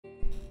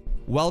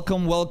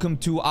Welcome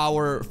to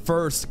our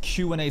first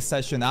Q&A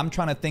session. I'm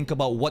trying to think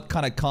about what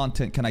kind of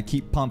content can I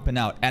keep pumping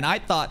out. And I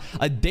thought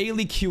a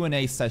daily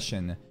Q&A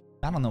session.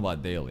 I don't know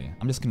about daily.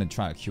 I'm just going to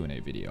try a Q&A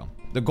video.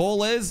 The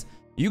goal is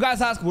you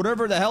guys ask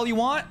whatever the hell you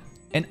want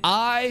and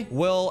I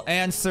will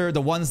answer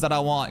the ones that I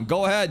want.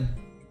 Go ahead.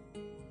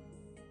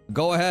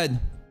 Go ahead.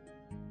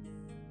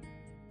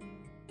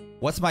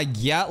 What's my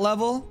GAT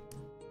level?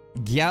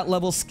 GAT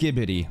level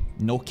skibbity.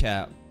 No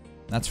cap.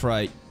 That's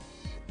right.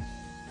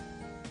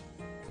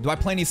 Do I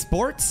play any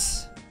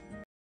sports?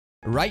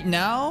 Right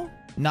now,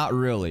 not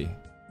really.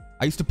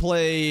 I used to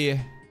play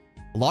a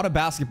lot of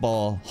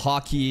basketball,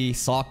 hockey,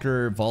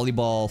 soccer,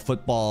 volleyball,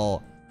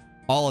 football,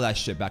 all of that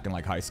shit back in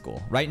like high school.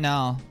 Right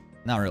now,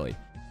 not really.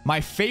 My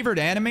favorite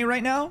anime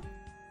right now?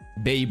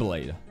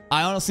 Beyblade.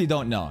 I honestly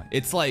don't know.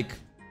 It's like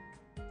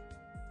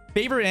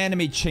favorite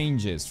anime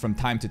changes from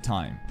time to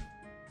time.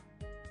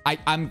 I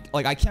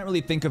can't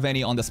really think of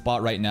any on the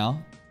spot right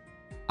now.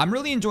 I'm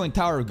really enjoying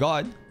Tower of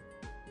God.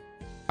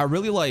 I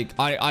really like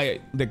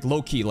like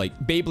low-key, like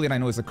Beyblade I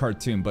know is a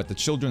cartoon, but the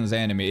children's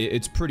anime,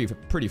 it's pretty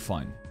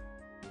fun.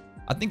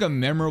 I think a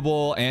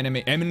memorable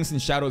anime, Eminence in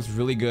Shadow is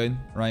really good,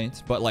 right?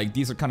 But like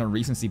these are kind of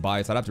recency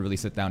bias. I'd have to really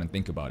sit down and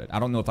think about it. I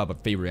don't know if I have a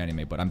favorite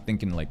anime, but I'm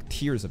thinking like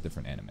tiers of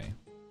different anime.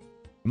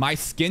 My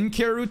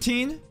skincare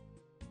routine?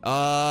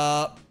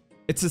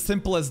 It's as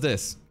simple as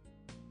this.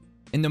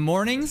 In the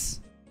mornings,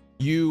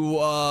 you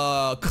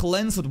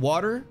cleanse with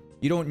water.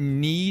 You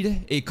don't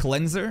need a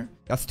cleanser.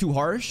 That's too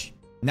harsh.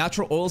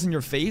 Natural oils in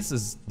your face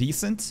is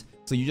decent,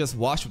 so you just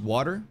wash with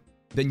water.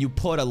 Then you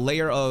put a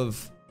layer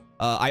of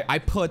I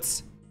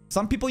put,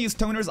 some people use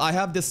toners. I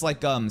have this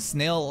like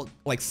snail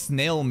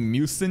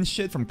mucin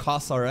shit from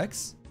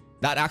CosRX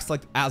that acts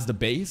like as the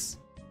base,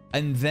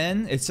 and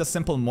then it's just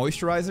simple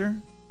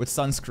moisturizer with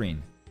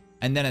sunscreen.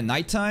 And then at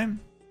nighttime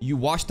you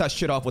wash that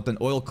shit off with an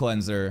oil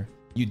cleanser.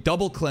 You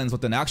double cleanse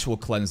with an actual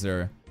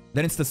cleanser.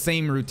 Then it's the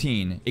same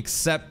routine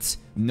except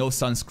no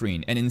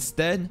sunscreen, and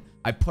instead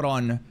I put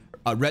on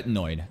a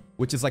retinoid,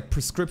 which is like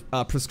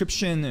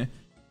prescription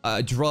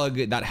drug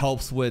that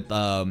helps with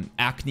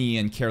acne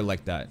and care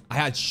like that. I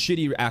had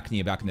shitty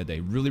acne back in the day,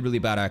 really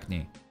bad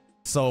acne.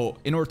 So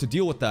in order to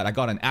deal with that, I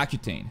got an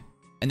Accutane,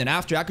 and then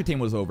after Accutane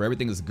was over,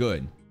 everything was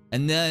good.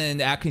 And then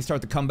the acne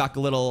started to come back a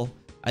little,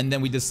 and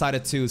then we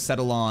decided to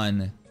settle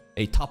on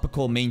a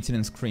topical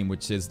maintenance cream,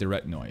 which is the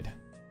retinoid.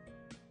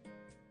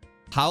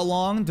 How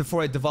long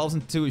before it devolves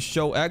into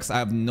Show X? I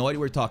have no idea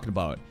what you're talking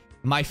about.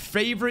 My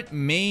favorite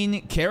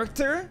main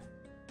character?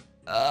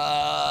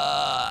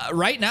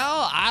 Right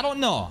now, I don't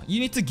know. You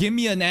need to give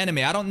me an anime.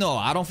 I don't know.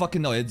 I don't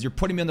fucking know. You're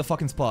putting me on the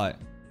fucking spot.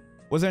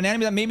 Was there an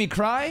anime that made me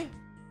cry?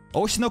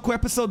 Oshinoko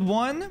episode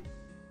 1?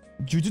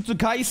 Jujutsu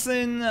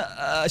Kaisen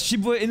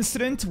Shibuya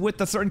incident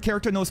with a certain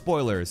character, no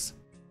spoilers.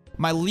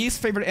 My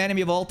least favorite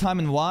anime of all time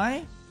and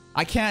why?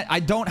 I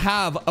don't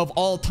have of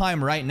all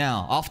time right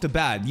now, off the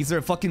bat. These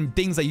are fucking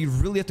things that you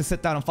really have to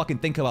sit down and fucking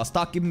think about.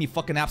 Stop giving me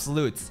fucking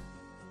absolutes.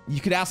 You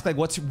could ask like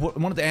what's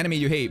one of the anime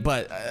you hate,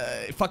 but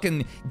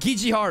fucking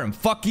Giji Harem.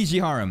 Fuck Giji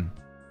Harem.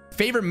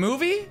 Favorite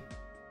movie?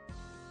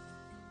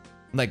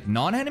 Like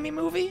non-anime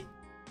movie?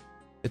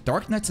 The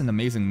Dark Knight's an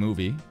amazing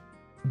movie.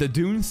 The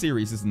Dune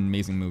series is an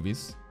amazing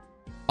movies.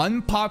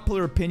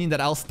 Unpopular opinion that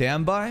I'll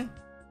stand by?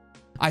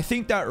 I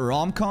think that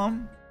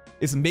rom-com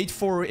is made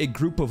for a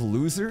group of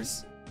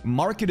losers,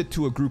 marketed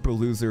to a group of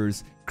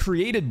losers,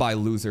 created by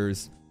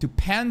losers, to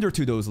pander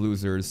to those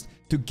losers,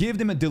 to give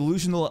them a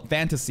delusional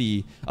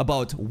fantasy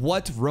about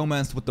what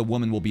romance with the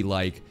woman will be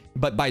like.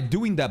 But by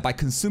doing that, by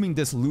consuming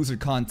this loser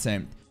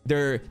content,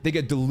 they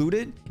get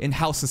deluded in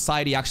how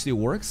society actually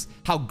works,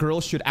 how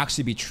girls should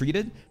actually be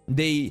treated.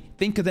 They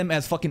think of them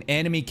as fucking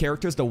anime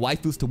characters, the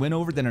waifus to win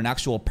over, than an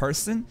actual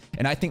person.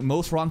 And I think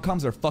most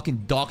rom-coms are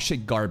fucking dog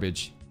shit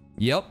garbage.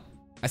 Yep,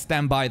 I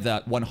stand by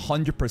that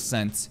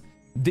 100%.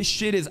 This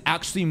shit is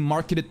actually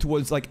marketed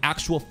towards like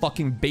actual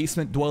fucking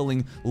basement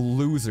dwelling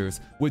losers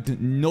with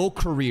no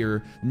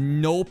career,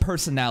 no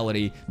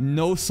personality,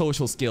 no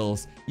social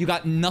skills. You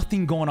got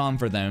nothing going on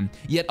for them.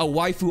 Yet a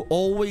waifu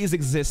always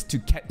exists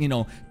to, you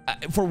know,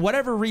 for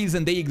whatever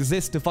reason they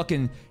exist to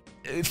fucking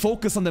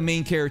focus on the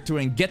main character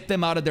and get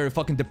them out of their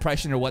fucking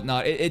depression or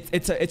whatnot.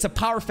 It's a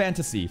power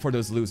fantasy for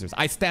those losers.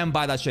 I stand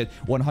by that shit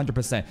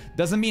 100%.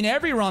 Doesn't mean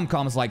every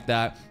rom-com is like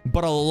that,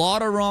 but a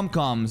lot of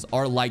rom-coms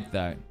are like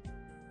that.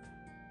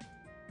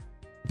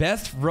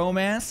 Best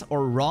romance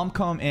or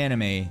rom-com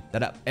anime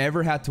that I've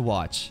ever had to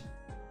watch?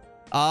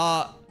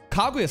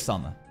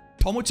 Kaguya-sama.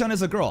 Tomo-chan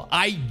is a girl.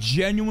 I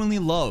genuinely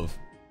love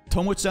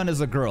Tomo-chan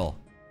is a girl.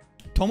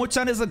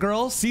 Tomo-chan is a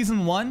girl,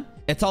 season 1,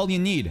 it's all you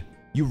need.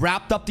 You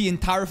wrapped up the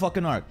entire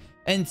fucking arc.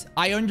 And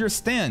I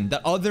understand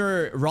that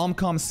other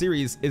rom-com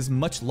series is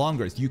much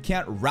longer. You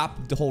can't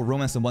wrap the whole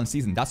romance in one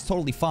season. That's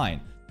totally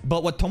fine.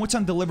 But what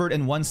Tomo-chan delivered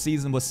in one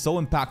season was so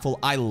impactful.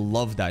 I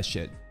love that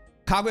shit.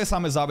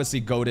 Kaguya-sama is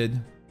obviously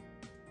goated.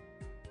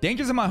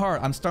 Dangers in My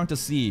Heart, I'm starting to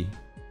see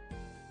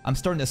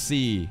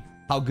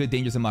how good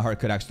Dangers in My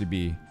Heart could actually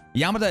be.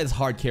 Yamada is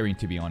hard carrying,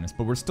 to be honest,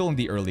 but we're still in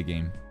the early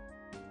game.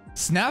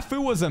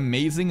 Snafu was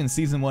amazing in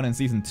season 1 and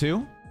season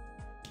 2.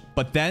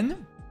 But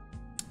then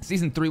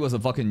season 3 was a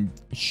fucking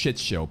shit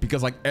show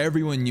because like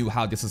everyone knew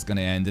how this was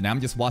gonna end, and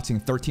I'm just watching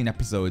 13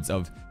 episodes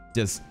of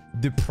just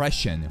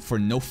depression for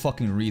no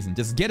fucking reason.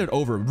 Just get it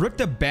over. Rip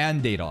the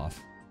band-aid off.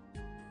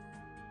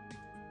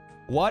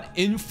 What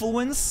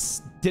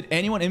influence did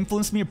anyone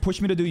influence me or push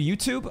me to do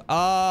YouTube?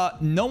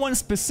 No one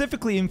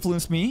specifically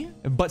influenced me,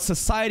 but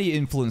society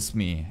influenced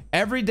me.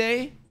 Every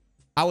day,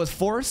 I was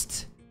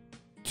forced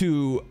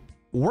to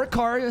work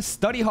hard,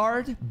 study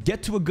hard,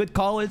 get to a good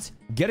college,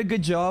 get a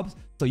good job,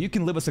 so you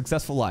can live a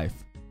successful life.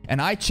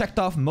 And I checked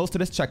off most of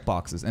these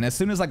checkboxes. And as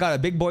soon as I got a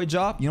big boy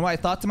job, you know what I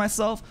thought to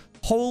myself?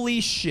 Holy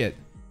shit.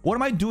 What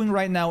am I doing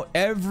right now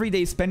every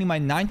day spending my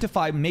 9 to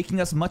 5 making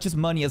as much as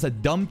money as a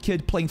dumb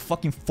kid playing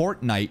fucking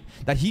Fortnite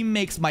that he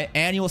makes my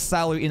annual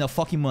salary in a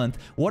fucking month?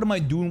 What am I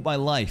doing with my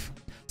life?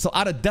 So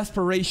out of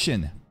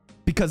desperation,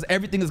 because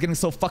everything is getting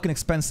so fucking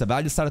expensive,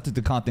 I decided to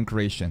do content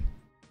creation.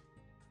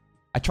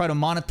 I try to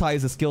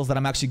monetize the skills that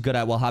I'm actually good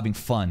at while having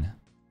fun.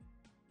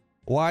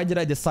 Why did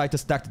I decide to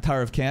stack the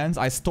Tower of Cans?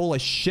 I stole a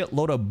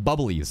shitload of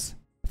bubblies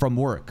from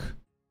work.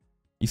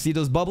 You see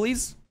those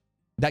bubblies?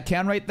 That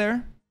can right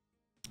there?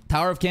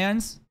 Tower of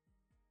Cans?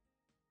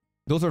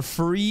 Those are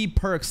free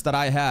perks that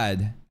I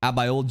had at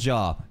my old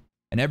job.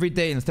 And every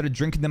day, instead of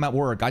drinking them at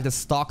work, I just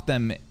stock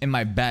them in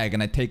my bag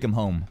and I take them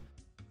home.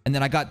 And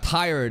then I got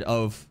tired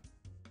of...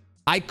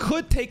 I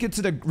could take it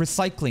to the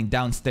recycling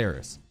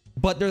downstairs,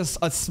 but there's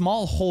a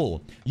small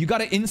hole. You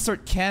gotta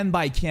insert can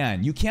by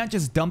can. You can't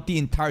just dump the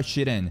entire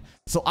shit in.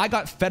 So I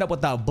got fed up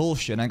with that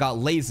bullshit and I got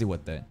lazy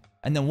with it.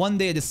 And then one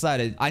day I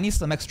decided I need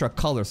some extra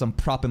color, some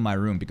prop in my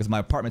room because my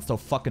apartment's so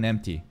fucking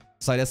empty.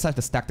 So I decided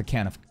to stack the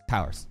can of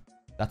towers.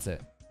 That's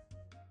it.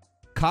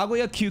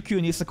 Kaguya, QQ,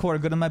 and Isako are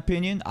good in my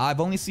opinion.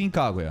 I've only seen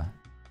Kaguya.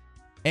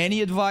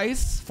 Any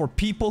advice for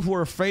people who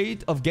are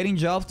afraid of getting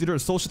jobs due to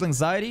social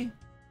anxiety?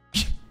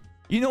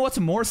 You know what's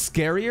more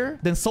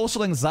scarier than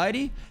social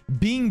anxiety?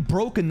 Being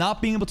broke and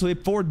not being able to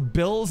afford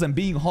bills and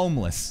being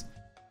homeless.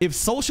 If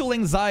social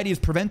anxiety is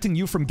preventing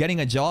you from getting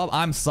a job,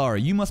 I'm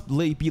sorry. You must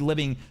be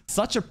living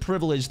such a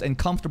privileged and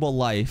comfortable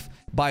life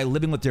by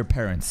living with your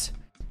parents.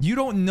 You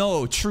don't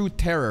know true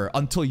terror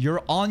until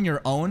you're on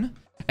your own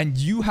and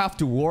you have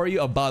to worry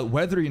about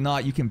whether or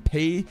not you can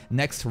pay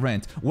next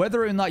rent,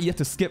 whether or not you have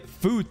to skip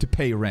food to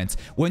pay rent.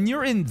 When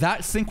you're in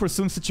that sink or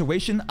swim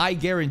situation, I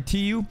guarantee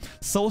you,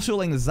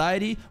 social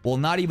anxiety will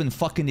not even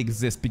fucking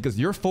exist because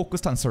you're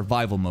focused on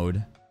survival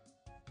mode.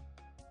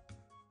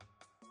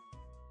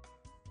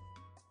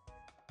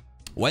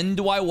 When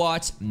do I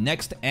watch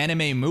next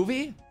anime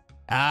movie?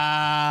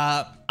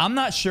 I'm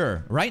not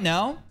sure. Right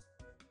now,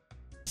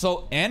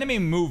 so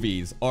anime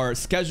movies are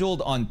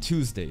scheduled on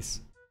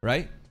Tuesdays,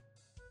 right?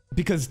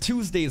 Because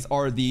Tuesdays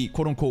are the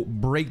quote-unquote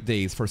break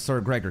days for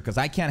Sir Gregor, because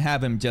I can't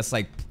have him just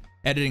like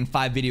editing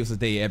 5 videos a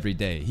day every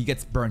day. He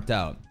gets burnt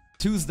out.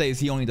 Tuesdays,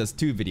 he only does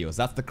 2 videos.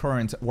 That's the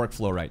current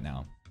workflow right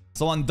now.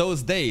 So on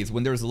those days,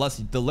 when there's less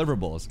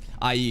deliverables,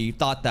 I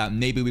thought that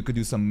maybe we could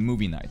do some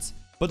movie nights.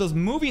 But those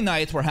movie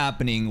nights were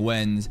happening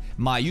when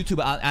my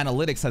YouTube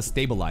analytics has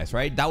stabilized,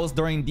 right? That was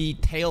during the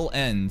tail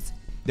end,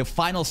 the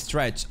final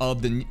stretch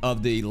of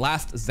the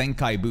last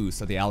Zenkai boost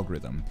of the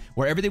algorithm,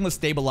 where everything was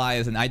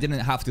stabilized and I didn't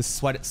have to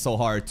sweat it so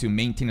hard to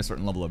maintain a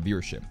certain level of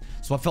viewership.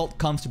 So I felt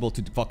comfortable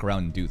to fuck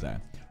around and do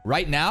that.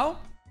 Right now,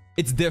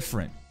 it's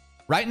different.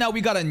 Right now,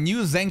 we got a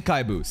new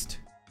Zenkai boost.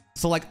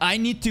 So like, I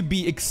need to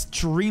be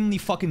extremely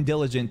fucking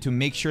diligent to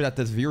make sure that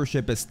this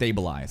viewership is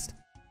stabilized.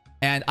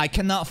 And I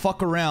cannot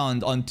fuck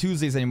around on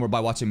Tuesdays anymore by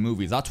watching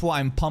movies. That's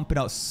why I'm pumping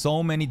out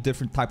so many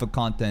different type of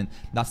content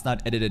that's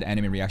not edited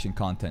anime reaction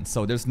content.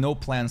 So there's no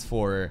plans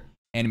for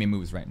anime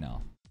movies right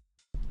now.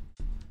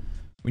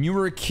 When you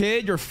were a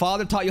kid, your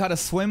father taught you how to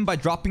swim by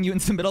dropping you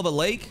into the middle of a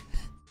lake?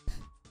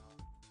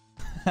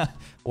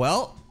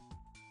 Well,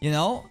 you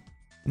know,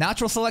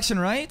 natural selection,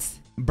 right?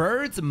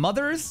 Birds,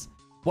 mothers,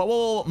 what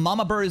will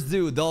mama birds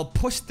do? They'll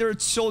push their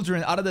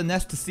children out of the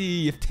nest to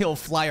see if they'll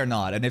fly or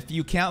not. And if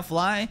you can't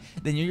fly,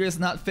 then you're just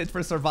not fit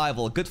for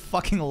survival. Good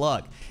fucking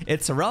luck.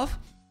 It's rough.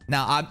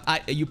 Now,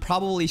 you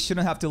probably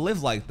shouldn't have to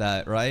live like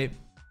that, right?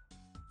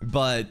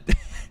 But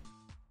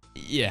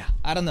yeah,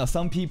 I don't know.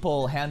 Some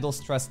people handle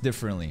stress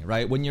differently,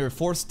 right? When you're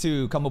forced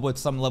to come up with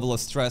some level of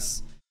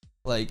stress,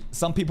 like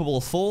some people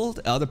will fold,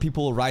 other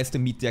people will rise to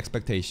meet the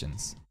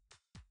expectations.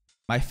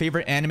 My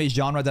favorite anime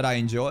genre that I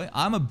enjoy?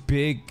 I'm a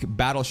big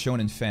Battle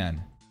Shonen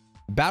fan.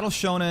 Battle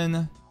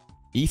Shonen,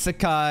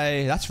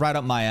 Isekai, that's right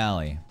up my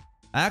alley.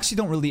 I actually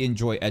don't really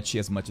enjoy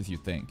ecchi as much as you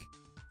think.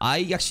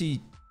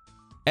 Ecchi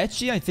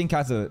I think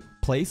has a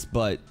place,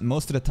 but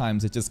most of the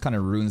times it just kind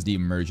of ruins the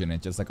immersion.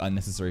 It's just like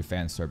unnecessary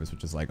fan service,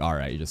 which is like,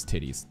 alright, you're just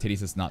titties.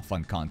 Titties is not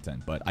fun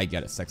content, but I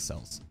get it, sex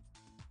sells.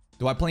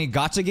 Do I play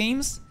gacha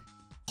games?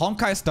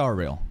 Honkai Star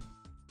Rail.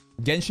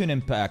 Genshin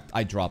Impact,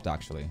 I dropped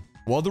actually.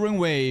 Wuthering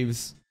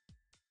Waves,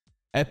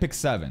 Epic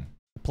 7.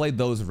 Play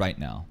those right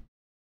now.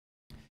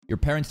 Your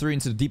parents threw you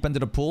into the deep end of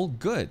the pool?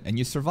 Good, and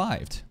you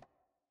survived.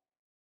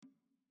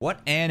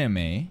 What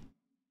anime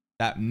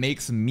that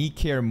makes me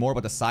care more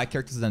about the side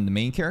characters than the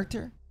main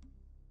character?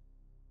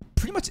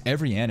 Pretty much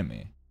every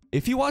anime.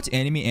 if you watch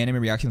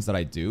anime reactions that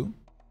I do,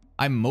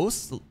 I'm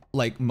most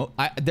like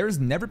there's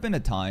never been a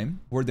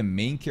time where the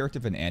main character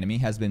of an anime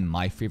has been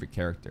my favorite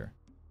character.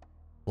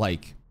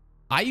 Like,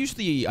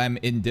 I'm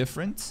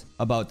indifferent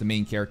about the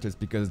main characters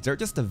because they're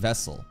just a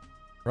vessel,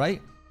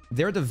 right?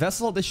 They're the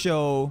vessel of the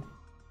show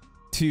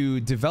to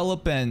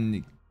develop,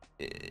 and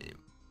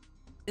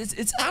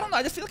it's I don't know,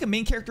 I just feel like a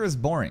main character is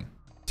boring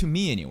to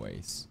me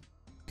anyways.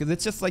 Because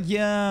it's just like,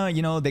 yeah,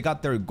 you know, they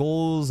got their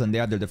goals and they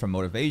have their different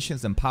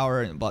motivations and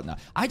power and whatnot.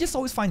 I just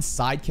always find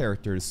side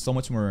characters so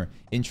much more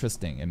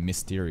interesting and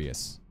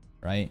mysterious,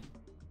 right?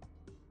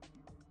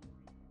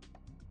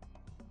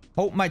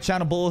 Hope my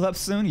channel blows up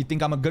soon. You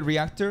think I'm a good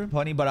reactor,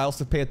 honey, but I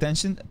also pay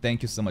attention.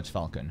 Thank you so much,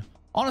 Falcon.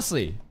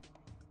 Honestly,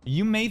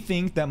 you may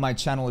think that my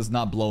channel is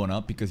not blowing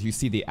up because you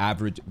see the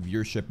average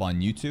viewership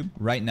on YouTube.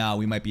 Right now,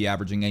 we might be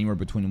averaging anywhere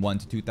between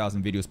 1,000 to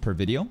 2,000 videos per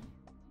video.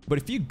 But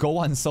if you go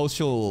on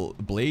Social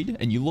Blade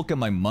and you look at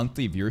my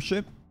monthly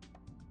viewership,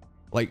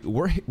 like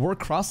we're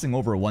crossing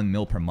over 1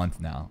 mil per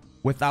month now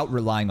without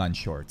relying on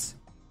shorts.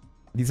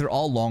 These are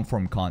all long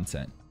form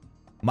content.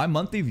 My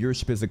monthly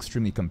viewership is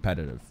extremely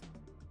competitive.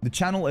 The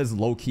channel is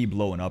low-key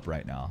blowing up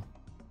right now.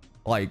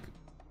 Like,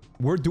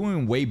 we're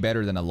doing way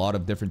better than a lot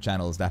of different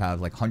channels that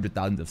have like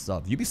 100,000 of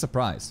subs. You'd be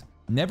surprised.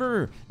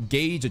 Never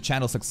gauge a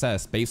channel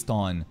success based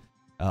on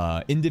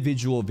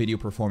individual video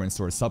performance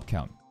or sub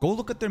count. Go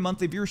look at their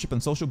monthly viewership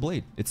on Social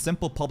Blade. It's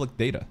simple public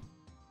data.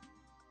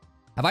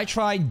 Have I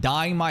tried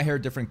dyeing my hair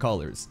different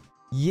colors?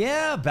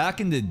 Yeah, back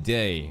in the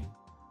day.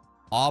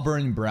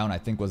 Auburn brown, I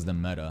think, was the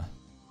meta.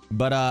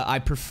 But I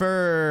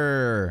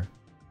prefer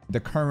the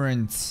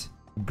current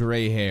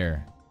gray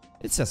hair.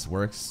 It just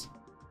works.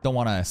 Don't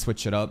want to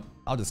switch it up.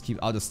 I'll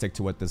just stick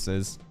to what this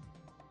is.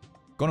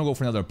 Gonna go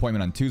for another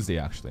appointment on Tuesday,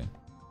 actually.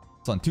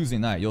 So on Tuesday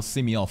night, you'll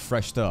see me all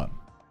freshed up.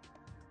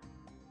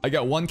 I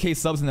got 1K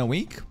subs in a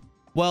week.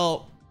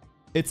 Well,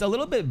 it's a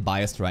little bit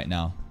biased right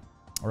now.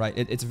 All right,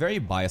 it's very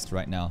biased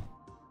right now.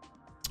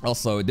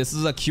 Also, this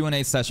is a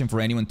Q&A session for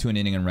anyone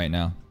tuning in right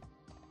now.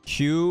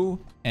 Q&A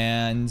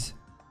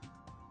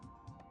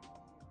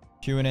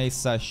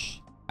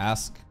sesh.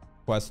 Ask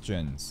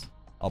questions.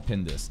 I'll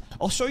pin this.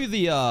 I'll show you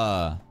the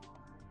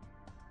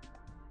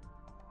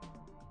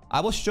I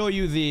will show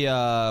you the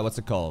what's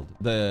it called?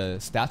 The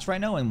stats right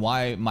now and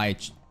why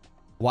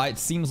it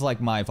seems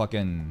like my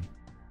fucking,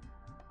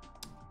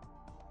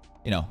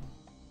 you know,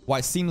 why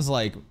it seems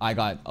like I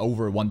got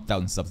over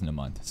 1,000 subs in a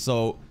month.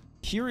 So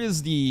here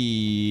is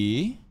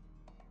the,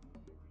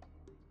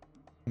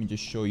 let me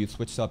just show you,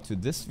 switch up to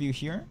this view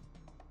here.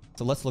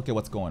 So let's look at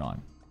what's going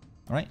on.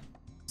 All right.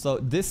 So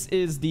this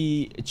is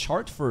the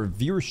chart for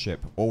viewership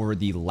over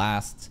the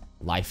last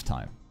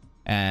lifetime.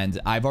 And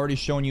I've already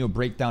shown you a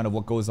breakdown of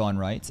what goes on,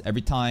 right?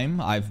 Every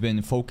time I've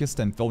been focused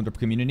and filmed a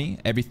community,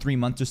 every 3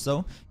 months or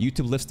so,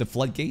 YouTube lifts the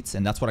floodgates,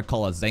 and that's what I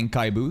call a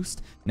Zenkai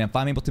boost. And if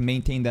I'm able to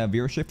maintain that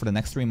viewership for the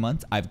next 3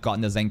 months, I've gotten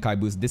the Zenkai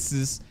boost. This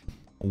is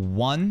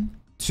 1,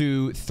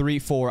 2, 3,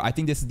 4. I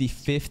think this is the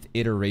 5th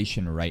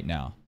iteration right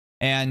now.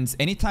 And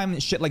anytime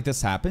shit like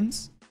this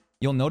happens,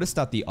 you'll notice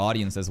that the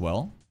audience as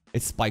well,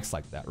 it spikes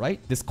like that, right?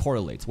 This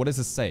correlates. What does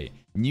this say?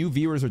 New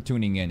viewers are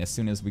tuning in as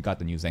soon as we got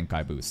the new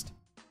Zenkai boost.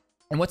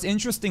 And what's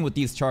interesting with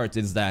these charts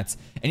is that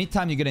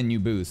anytime you get a new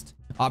boost,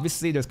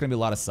 obviously there's going to be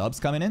a lot of subs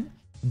coming in,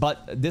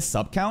 but this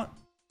sub count,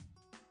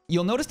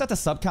 you'll notice that the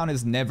sub count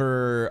is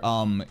never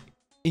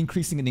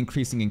increasing and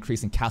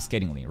increasing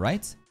cascadingly,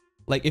 right?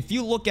 Like if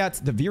you look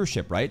at the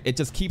viewership, right, it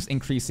just keeps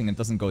increasing and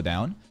doesn't go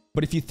down.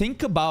 But if you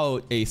think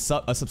about a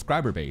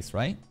subscriber base,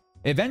 right,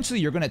 eventually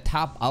you're going to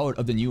tap out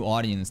of the new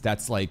audience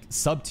that's like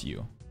sub to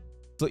you.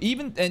 So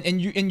even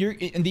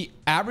and the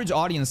average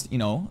audience, you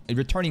know, a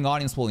returning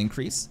audience will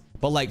increase.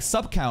 But like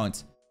sub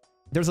count,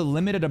 there's a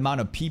limited amount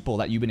of people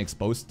that you've been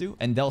exposed to,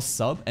 and they'll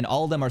sub, and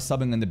all of them are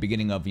subbing in the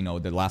beginning of, you know,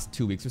 the last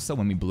 2 weeks or so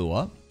when we blew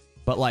up.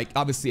 But like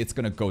obviously it's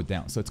gonna go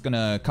down, so it's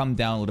gonna come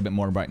down a little bit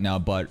more right now,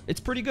 but it's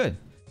pretty good.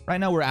 Right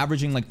now we're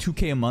averaging like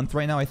 2K a month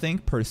right now, I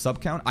think, per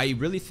sub count. I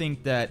really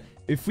think that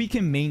if we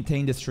can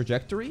maintain this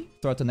trajectory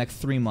throughout the next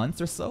 3 months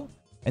or so,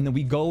 and then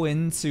we go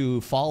into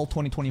fall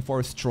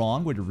 2024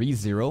 strong with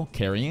ReZero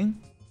carrying,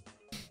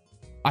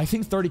 I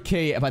think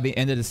 30K by the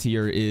end of this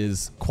year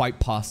is quite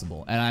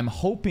possible. And I'm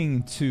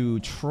hoping to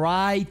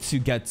try to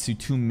get to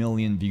 2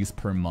 million views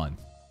per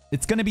month.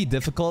 It's going to be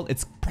difficult.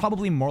 It's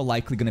probably more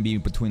likely going to be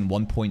between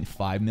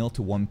 1.5 mil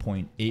to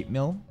 1.8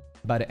 mil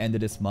by the end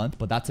of this month.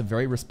 But that's a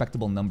very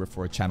respectable number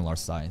for a channel our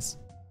size.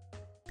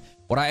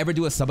 Would I ever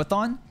do a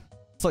subathon?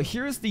 So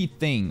here's the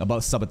thing about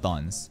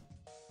subathons.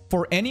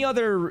 For any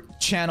other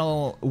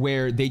channel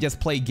where they just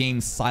play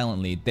games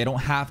silently, they don't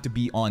have to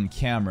be on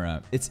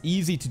camera, it's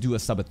easy to do a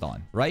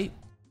subathon, right?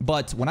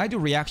 But when I do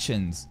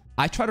reactions,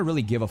 I try to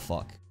really give a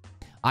fuck.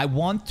 I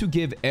want to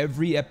give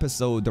every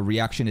episode the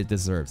reaction it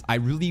deserves. I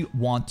really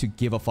want to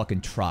give a fucking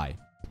try.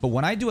 But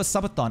when I do a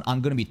subathon, I'm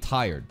gonna be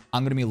tired.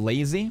 I'm gonna be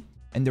lazy,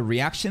 and the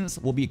reactions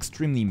will be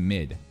extremely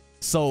mid.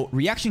 So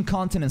reaction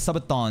content and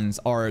subathons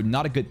are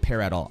not a good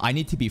pair at all. I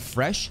need to be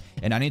fresh,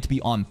 and I need to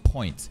be on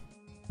point,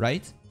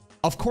 right?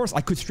 of course,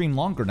 I could stream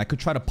longer and I could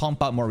try to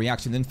pump out more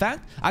reactions. In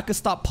fact, I could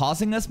stop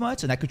pausing as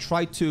much and I could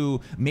try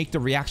to make the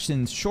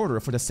reactions shorter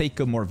for the sake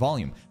of more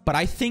volume. But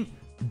I think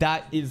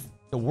that is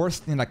the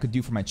worst thing I could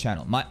do for my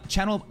channel. My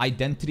channel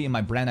identity and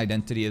my brand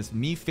identity is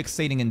me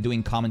fixating and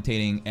doing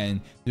commentating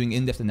and doing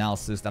in-depth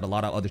analysis that a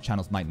lot of other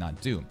channels might not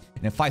do.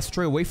 And if I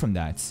stray away from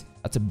that,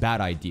 that's a bad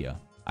idea.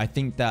 I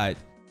think that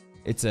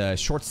it's a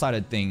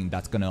short-sighted thing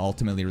that's going to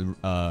ultimately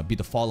be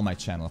the fall of my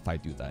channel if I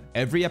do that.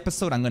 Every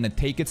episode, I'm going to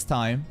take its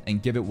time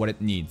and give it what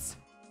it needs.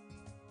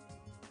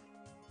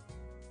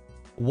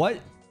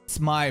 What's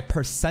my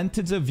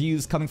percentage of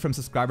views coming from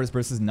subscribers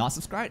versus not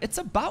subscribed? It's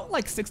about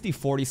like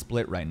 60-40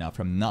 split right now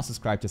from not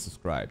subscribed to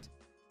subscribed.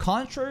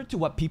 Contrary to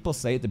what people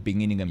say at the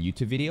beginning of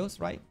YouTube videos,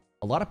 right?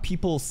 A lot of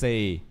people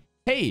say,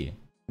 hey,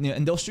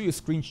 and they'll show you a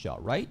screenshot,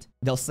 right?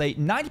 They'll say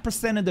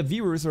 90% of the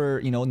viewers are,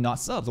 not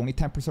subs, only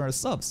 10% are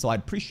subs. So I'd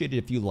appreciate it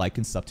if you like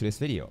and sub to this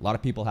video. A lot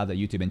of people have that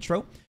YouTube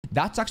intro.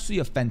 That's actually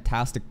a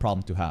fantastic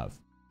problem to have.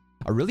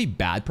 A really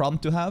bad problem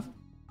to have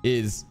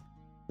is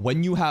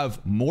when you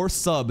have more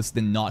subs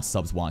than not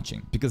subs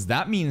watching, because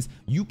that means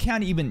you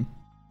can't even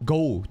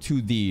go to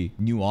the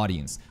new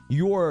audience.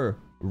 You're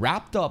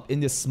wrapped up in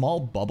this small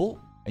bubble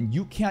and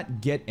you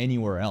can't get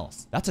anywhere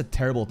else. That's a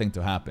terrible thing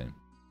to happen.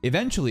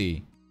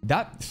 Eventually,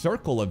 that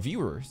circle of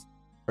viewers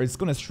is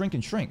going to shrink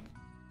and shrink.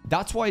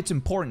 That's why it's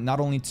important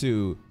not only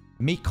to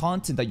make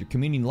content that your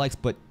community likes,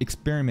 but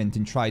experiment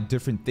and try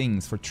different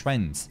things for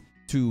trends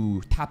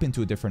to tap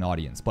into a different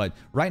audience. But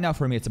right now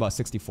for me, it's about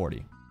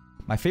 60-40.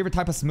 My favorite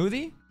type of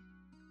smoothie?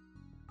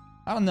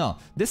 I don't know.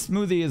 This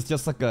smoothie is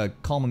just like a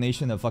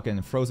culmination of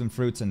fucking frozen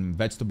fruits and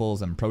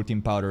vegetables and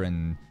protein powder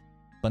and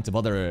a bunch of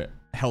other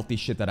healthy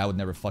shit that I would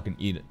never fucking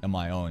eat on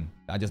my own.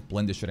 I just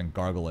blend this shit and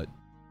gargle it.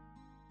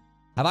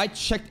 Have I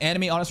checked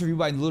Anime Honest Review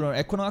by Lunar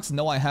Equinox?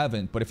 No, I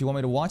haven't. But if you want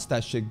me to watch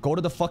that shit, go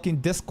to the fucking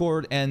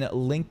Discord and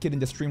link it in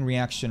the stream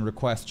reaction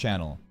request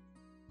channel.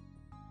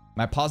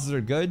 My pauses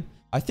are good.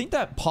 I think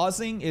that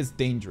pausing is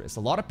dangerous.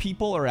 A lot of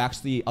people are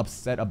actually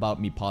upset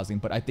about me pausing,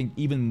 but I think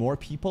even more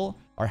people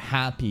are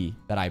happy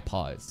that I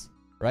pause,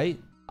 right?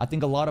 I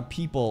think a lot of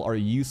people are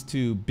used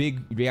to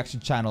big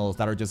reaction channels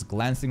that are just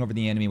glancing over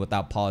the anime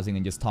without pausing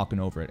and just talking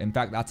over it. In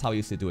fact, that's how I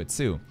used to do it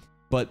too.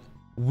 But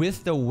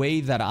with the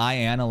way that I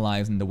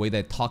analyze and the way that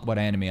I talk about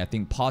anime, I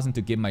think pausing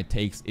to give my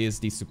takes is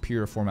the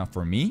superior format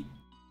for me.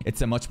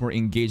 It's a much more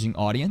engaging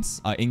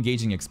audience,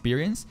 engaging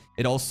experience.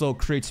 It also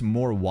creates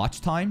more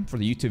watch time for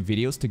the YouTube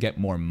videos to get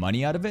more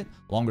money out of it.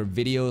 Longer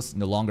videos,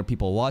 the longer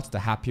people watch, the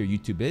happier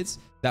YouTube is.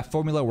 That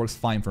formula works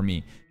fine for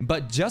me.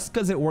 But just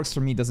because it works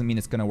for me doesn't mean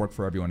it's going to work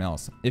for everyone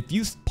else. If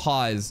you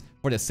pause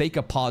for the sake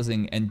of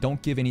pausing and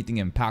don't give anything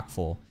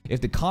impactful,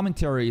 if the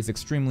commentary is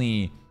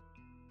extremely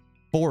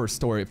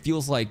forced or it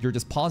feels like you're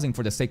just pausing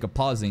for the sake of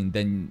pausing,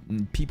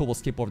 then people will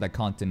skip over that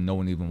content and no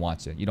one will even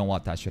watch it. You don't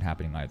want that shit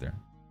happening either.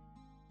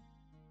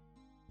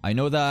 I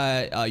know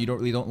that you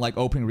don't like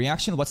opening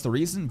reaction. What's the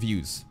reason?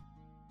 Views.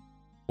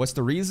 What's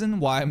the reason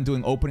why I'm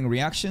doing opening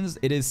reactions?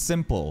 It is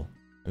simple.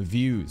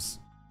 Views.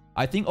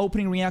 I think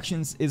opening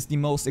reactions is the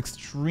most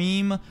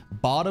extreme,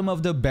 bottom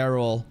of the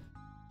barrel,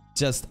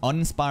 just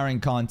uninspiring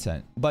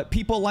content. But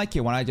people like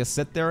it when I just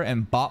sit there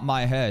and bob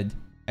my head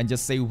and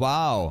just say,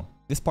 wow,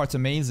 this part's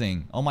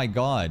amazing. Oh my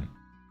god.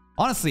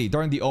 Honestly,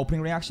 during the opening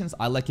reactions,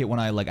 I like it when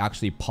I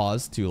actually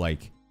pause to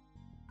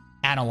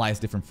analyze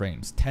different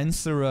frames.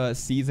 Tensura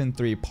Season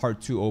 3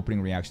 Part 2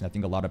 opening reaction. I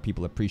think a lot of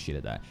people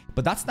appreciated that.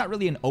 But that's not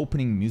really an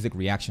opening music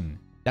reaction.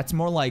 That's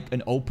more like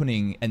an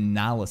opening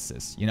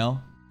analysis, you know?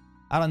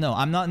 I don't know.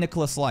 I'm not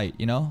Nicholas Light,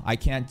 you know? I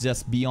can't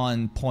just be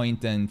on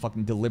point and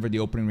fucking deliver the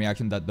opening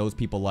reaction that those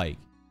people like.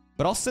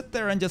 But I'll sit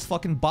there and just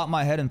fucking bop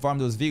my head and farm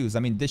those views. I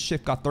mean, this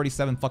shit got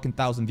 37 fucking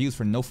thousand views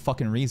for no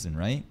fucking reason,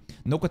 right?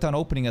 Nokotan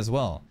opening as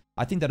well.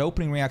 I think that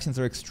opening reactions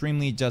are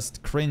extremely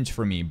just cringe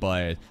for me,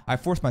 but I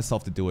force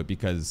myself to do it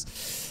because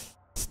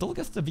it still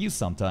gets the views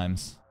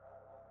sometimes.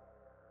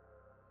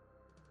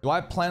 Do I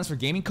have plans for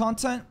gaming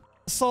content?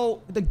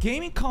 So the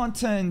gaming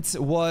content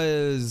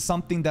was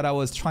something that I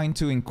was trying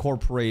to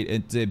incorporate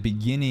at the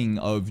beginning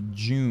of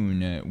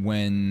June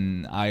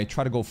when I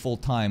try to go full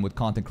time with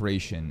content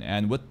creation.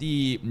 And with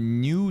the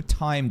new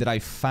time that I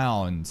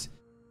found,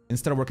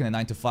 instead of working at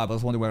 9 to 5, I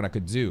was wondering what I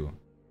could do.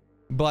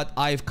 But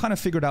I've kind of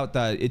figured out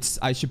that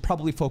I should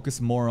probably focus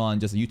more on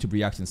just the YouTube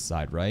reaction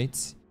side, right?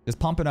 Just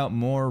pumping out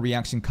more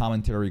reaction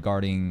commentary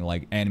regarding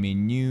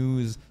anime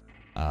news,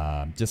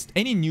 just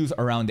any news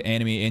around the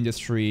anime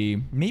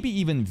industry, maybe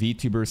even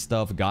VTuber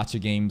stuff,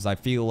 gacha games. I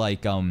feel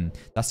like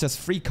that's just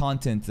free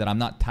content that I'm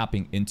not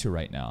tapping into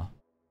right now.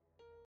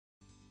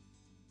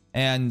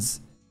 And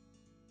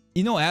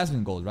you know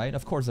Asmongold, right?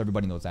 Of course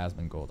everybody knows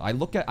Asmongold.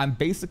 I'm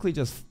basically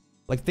just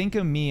think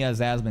of me as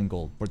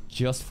Asmongold, but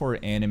just for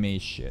anime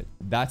shit.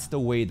 That's the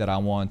way that I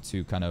want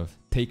to kind of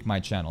take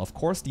my channel. Of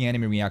course the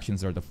anime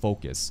reactions are the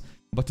focus,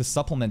 but to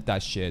supplement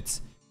that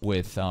shit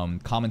with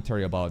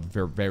commentary about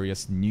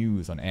various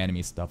news on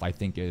anime stuff, I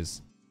think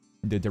is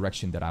the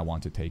direction that I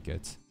want to take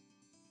it.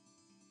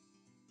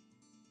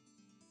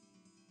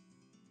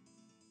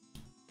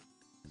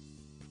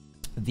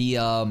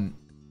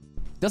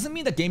 doesn't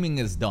mean that gaming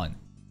is done.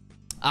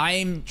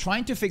 I'm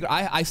trying to figure,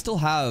 I still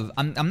have,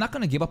 I'm not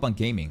gonna give up on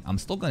gaming. I'm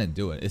still gonna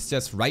do it. It's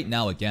just right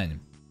now again,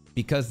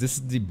 because this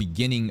is the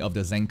beginning of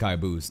the Zenkai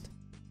boost.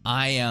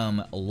 I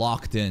am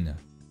locked in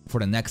for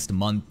the next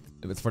month,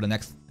 for the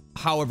next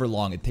however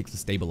long it takes to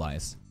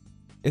stabilize.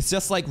 It's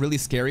just like really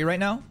scary right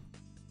now.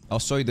 I'll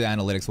show you the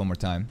analytics one more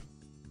time.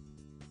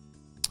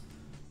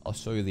 I'll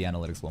show you the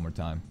analytics one more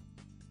time.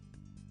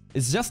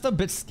 It's just a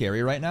bit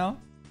scary right now.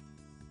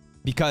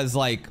 Because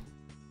like,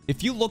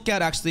 if you look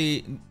at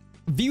actually,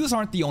 views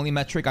aren't the only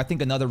metric. I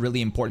think another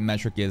really important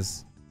metric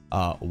is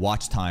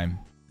watch time.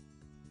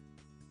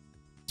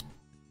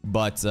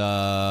 But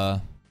I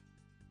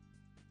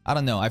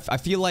don't know. I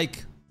feel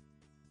like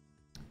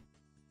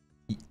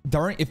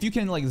if you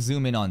can like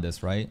zoom in on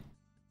this, right?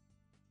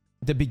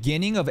 The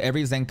beginning of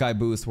every Zenkai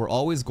boost, we're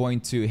always going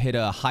to hit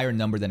a higher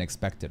number than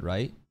expected,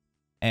 right?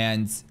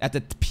 And at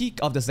the peak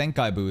of the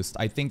Zenkai boost,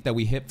 I think that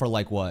we hit for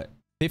like what?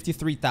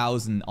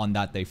 53,000 on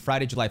that day,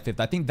 Friday, July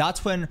 5th. I think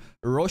that's when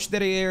Roche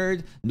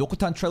aired,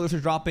 Nokotan trailers are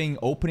dropping,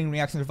 opening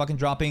reactions are fucking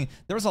dropping.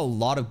 There was a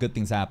lot of good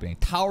things happening.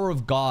 Tower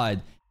of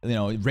God, you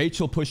know,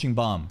 Rachel pushing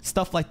bomb,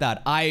 stuff like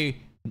that. I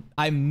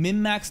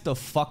min-maxed the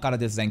fuck out of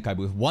this Zenkai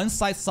boost.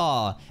 Once I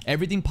saw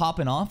everything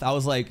popping off, I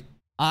was like,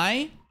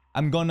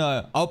 I'm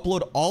gonna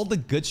upload all the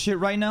good shit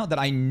right now that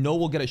I know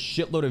will get a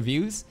shitload of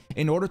views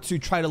in order to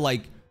try to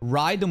like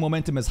ride the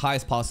momentum as high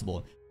as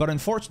possible. But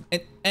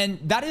unfortunately, and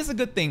that is a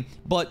good thing,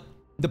 but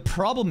the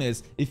problem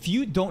is, if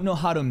you don't know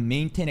how to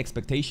maintain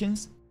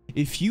expectations,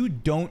 if you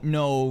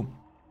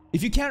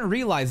can't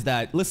realize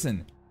that,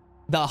 listen,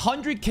 the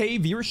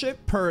 100K viewership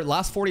per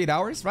last 48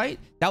 hours, right?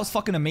 That was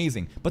fucking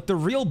amazing. But the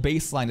real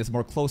baseline is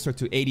more closer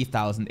to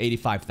 80,000,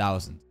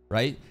 85,000,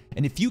 right?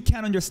 And if you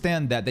can't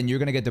understand that, then you're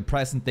gonna get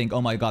depressed and think,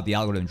 oh my god, the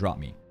algorithm dropped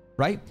me,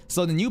 right?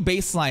 So the new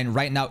baseline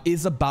right now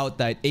is about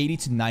that 80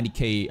 to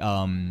 90K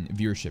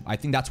viewership. I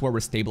think that's where we're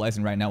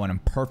stabilizing right now, and I'm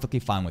perfectly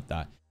fine with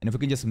that. And if we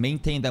can just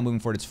maintain that moving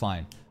forward, it's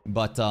fine.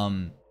 But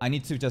I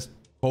need to just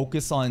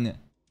focus on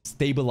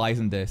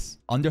stabilizing this,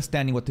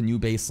 understanding what the new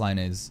baseline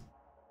is,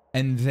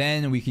 and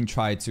then we can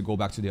try to go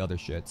back to the other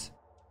shit.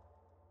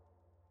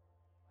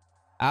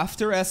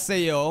 After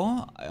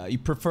SAO, you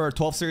prefer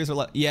 12 series or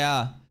less?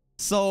 Yeah.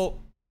 So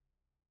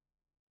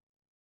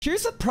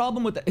here's a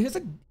problem with that.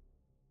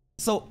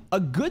 A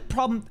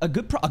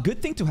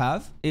good thing to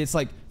have is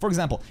like, for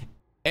example,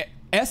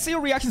 SAO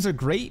reactions are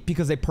great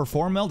because they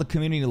perform well, the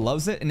community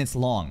loves it, and it's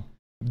long.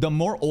 The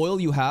more oil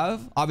you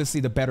have,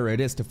 obviously the better it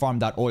is to farm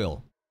that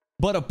oil.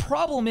 But a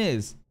problem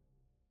is,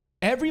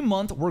 every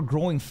month we're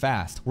growing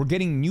fast. We're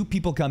getting new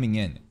people coming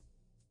in.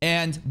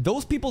 And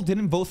those people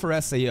didn't vote for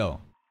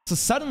SAO. So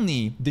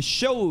suddenly, the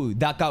show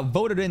that got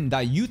voted in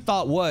that you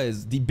thought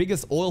was the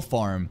biggest oil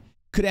farm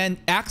could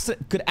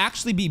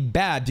actually be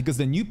bad because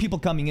the new people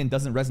coming in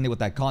doesn't resonate with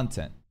that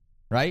content,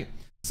 right?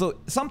 So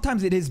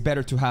sometimes it is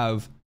better to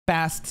have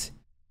fast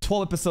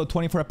 12 episode,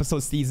 24 episode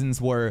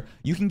seasons where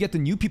you can get the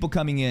new people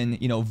coming in,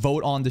 you know,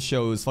 vote on the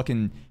shows,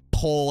 fucking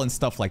poll and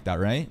stuff like that,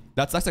 right?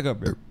 That's like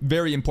a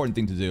very important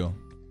thing to do.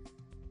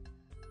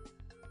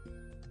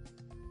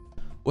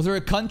 Was there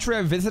a country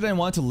I visited and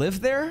wanted to live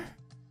there?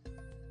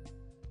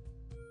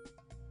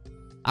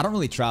 I don't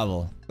really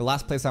travel. The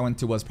last place I went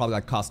to was probably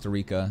like Costa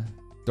Rica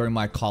during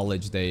my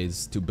college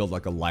days to build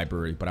like a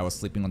library, but I was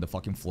sleeping on the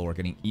fucking floor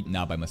getting eaten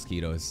out by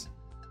mosquitoes.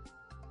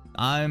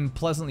 I'm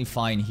pleasantly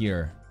fine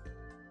here.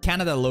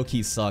 Canada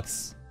low-key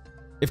sucks.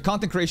 If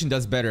content creation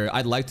does better,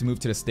 I'd like to move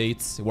to the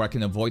States where I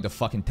can avoid the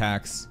fucking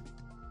tax.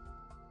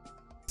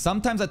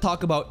 Sometimes I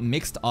talk about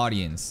mixed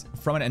audience.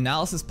 From an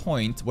analysis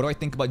point, what do I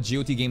think about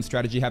GOT game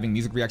strategy having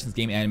music reactions,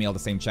 game, anime on the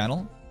same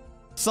channel?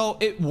 So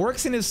it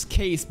works in his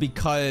case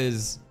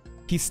because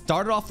he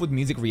started off with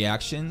music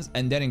reactions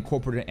and then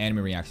incorporated anime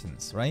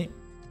reactions, right?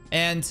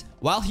 And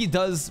while he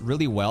does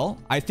really well,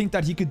 I think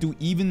that he could do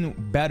even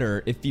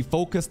better if he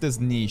focused his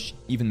niche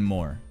even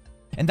more.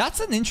 And that's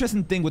an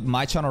interesting thing with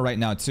my channel right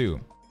now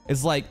too.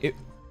 It's like,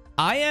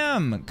 I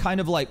am kind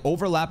of like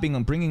overlapping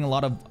and bringing a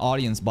lot of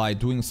audience by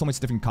doing so much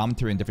different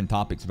commentary and different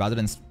topics rather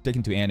than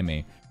sticking to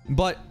anime.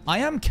 But I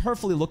am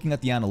carefully looking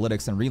at the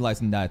analytics and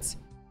realizing that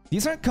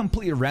these aren't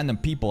completely random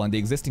people and the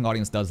existing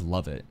audience does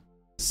love it.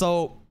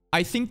 So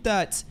I think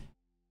that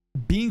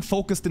being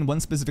focused in one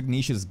specific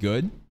niche is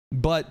good,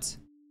 but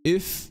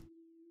if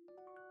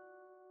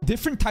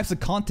different types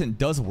of content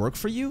does work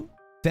for you,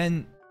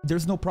 then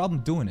there's no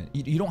problem doing it.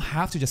 You don't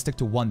have to just stick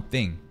to one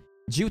thing.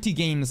 GOT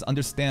Games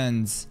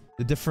understands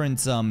the different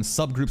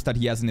subgroups that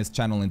he has in his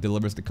channel and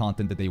delivers the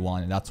content that they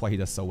want, and that's why he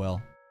does so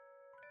well.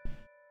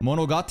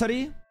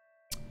 Monogatari?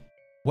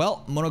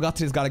 Well,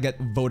 Monogatari's gotta get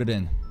voted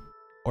in,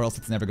 or else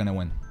it's never gonna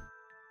win.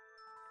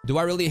 Do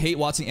I really hate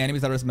watching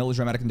animes that are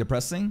melodramatic and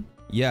depressing?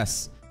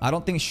 Yes. I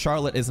don't think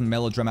Charlotte is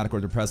melodramatic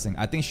or depressing.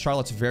 I think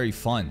Charlotte's very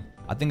fun.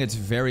 I think it's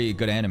very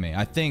good anime.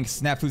 I think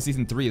Snafu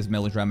Season 3 is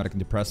melodramatic and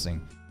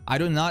depressing. I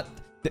do not...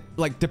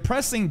 Like,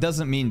 depressing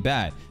doesn't mean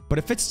bad. But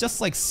if it's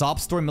just like sob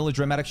story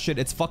melodramatic shit,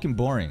 it's fucking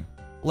boring.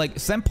 Like,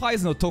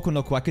 Senpai's no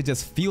Tokonoko, I could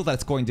just feel that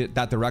it's going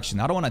that direction.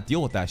 I don't want to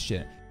deal with that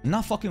shit. I'm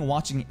not fucking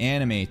watching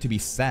anime to be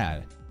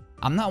sad.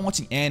 I'm not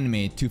watching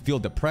anime to feel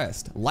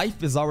depressed.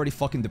 Life is already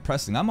fucking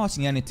depressing. I'm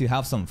watching anime to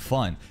have some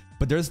fun.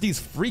 But there's these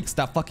freaks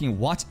that fucking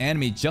watch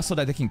anime just so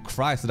that they can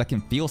cry, so that they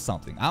can feel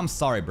something. I'm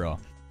sorry, bro.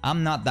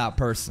 I'm not that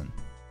person.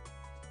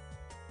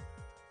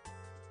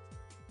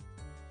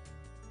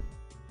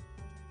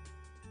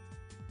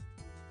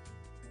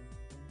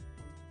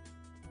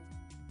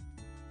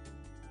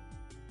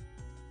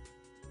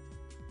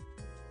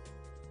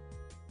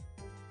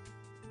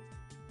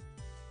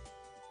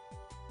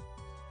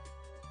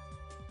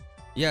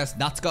 Yes,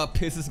 Natsukawa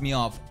pisses me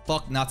off.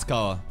 Fuck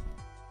Natsukawa.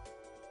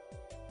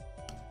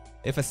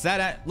 If a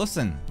sad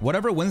listen,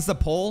 whatever wins the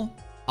poll,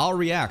 I'll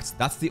react.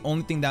 That's the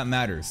only thing that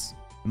matters.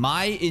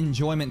 My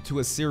enjoyment to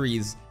a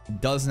series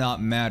does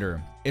not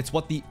matter. It's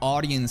what the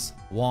audience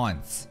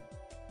wants.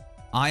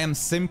 I am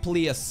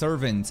simply a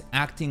servant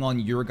acting on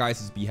your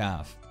guys'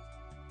 behalf.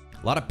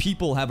 A lot of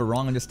people have a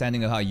wrong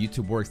understanding of how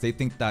YouTube works. They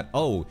think that,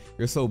 oh,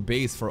 you're so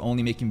base for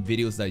only making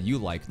videos that you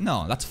like.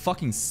 No, that's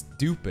fucking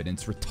stupid and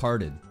it's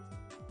retarded.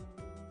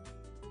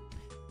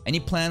 Any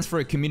plans for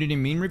a community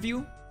meme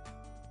review?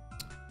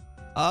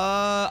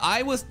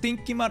 I was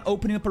thinking about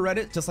opening up a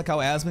Reddit, just like how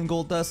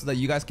Asmongold does, so that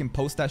you guys can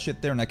post that shit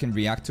there and I can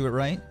react to it,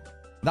 right?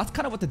 That's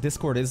kind of what the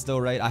Discord is though,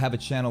 right? I have a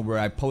channel where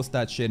I post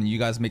that shit and you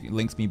guys make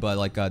links me, but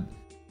like,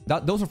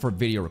 those are for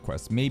video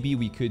requests. Maybe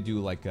we could do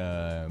like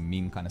a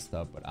meme kind of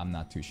stuff, but I'm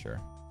not too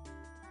sure.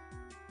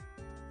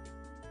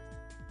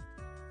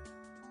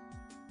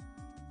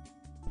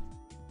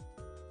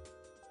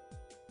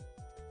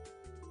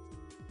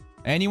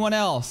 Anyone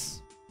else?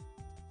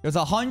 There's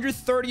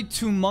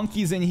 132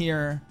 monkeys in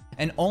here,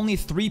 and only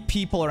 3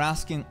 people are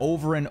asking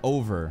over and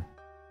over.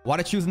 Why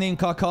to choose name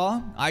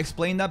Kaka? I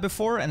explained that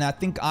before, and I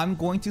think I'm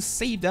going to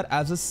save that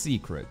as a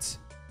secret.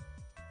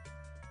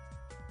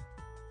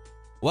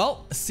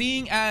 Well,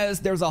 seeing as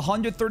there's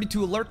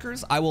 132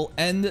 lurkers, I will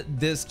end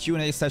this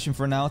Q&A session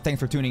for now. Thanks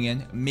for tuning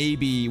in.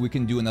 Maybe we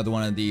can do another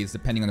one of these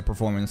depending on the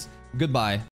performance. Goodbye.